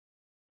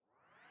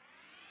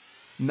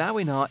Now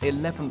in our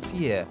 11th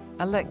year,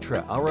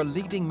 Allectra are a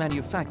leading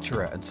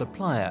manufacturer and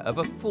supplier of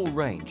a full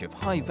range of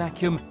high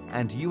vacuum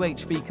and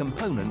UHV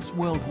components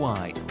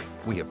worldwide.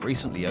 We have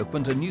recently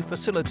opened a new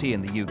facility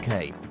in the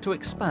UK to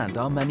expand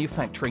our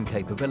manufacturing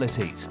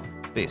capabilities.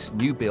 This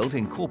new build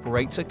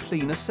incorporates a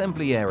clean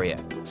assembly area,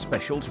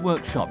 specials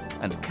workshop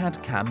and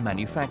CAD/CAM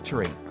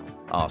manufacturing.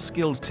 Our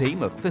skilled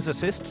team of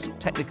physicists,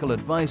 technical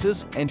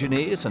advisors,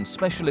 engineers and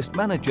specialist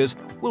managers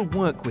will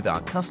work with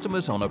our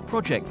customers on a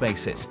project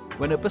basis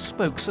when a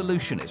bespoke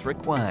solution is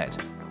required.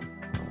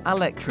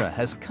 Allectra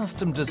has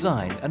custom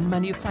design and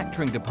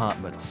manufacturing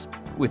departments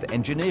with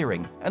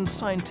engineering and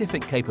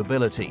scientific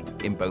capability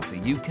in both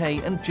the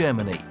UK and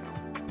Germany.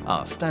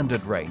 Our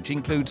standard range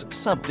includes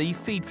sub-D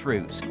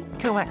feed-throughs,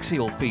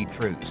 coaxial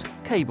feed-throughs,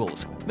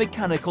 cables,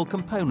 mechanical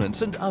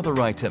components and other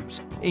items,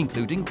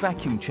 including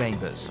vacuum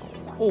chambers,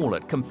 all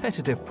at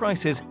competitive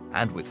prices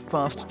and with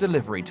fast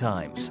delivery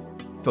times.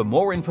 For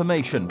more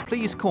information,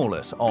 please call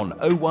us on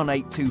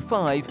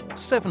 01825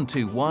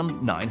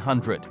 721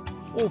 900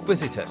 or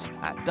visit us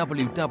at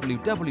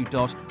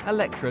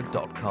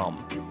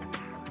www.allectra.com.